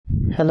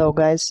Hello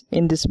guys,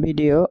 in this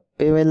video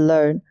we will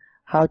learn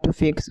how to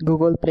fix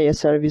Google Play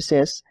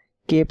services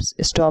keeps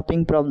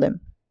stopping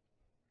problem.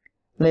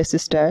 Let's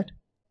start.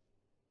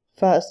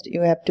 First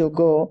you have to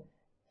go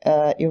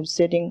your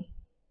setting,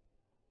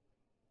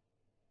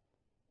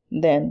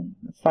 then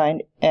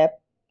find app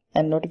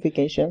and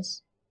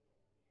notifications,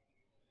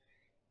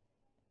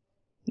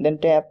 then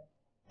tap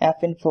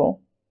app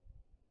info,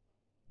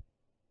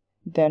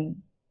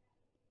 then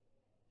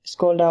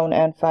scroll down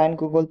and find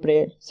Google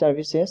Play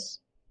services.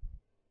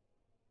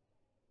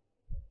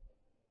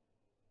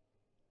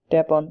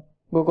 Tap on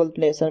Google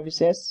Play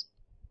services.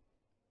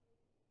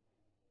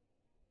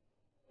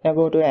 Now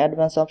go to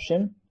advanced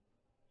option.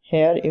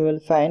 Here you will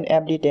find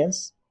app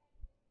details.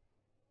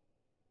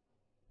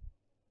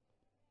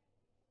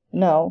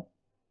 Now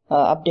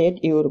update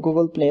your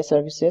Google Play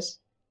services.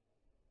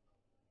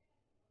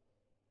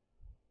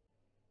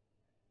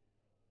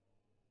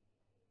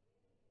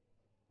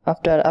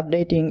 After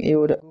updating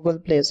your Google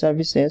Play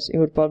services,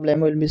 your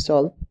problem will be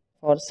solved.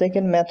 For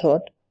second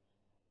method,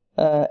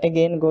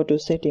 again go to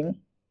setting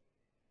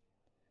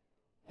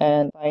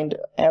and find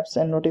apps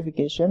and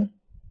notification,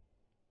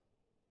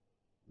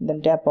 then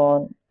tap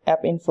on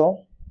app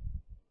info,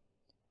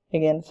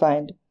 again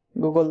find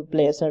Google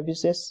Play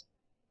services,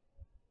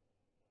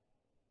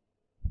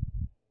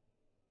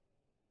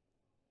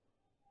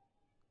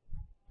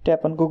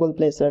 tap on Google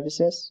Play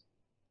services,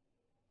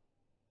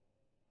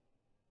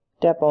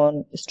 tap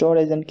on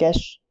storage and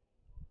cache.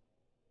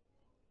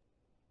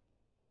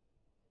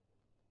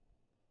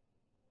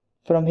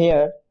 From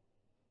here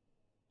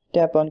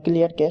tap on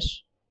clear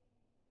cache.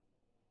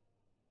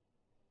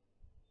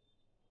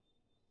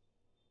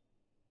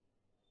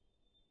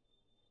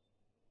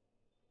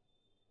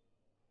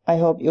 I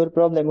hope your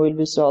problem will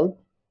be solved.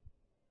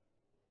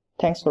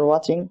 Thanks for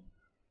watching.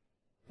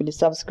 Please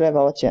subscribe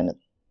our channel.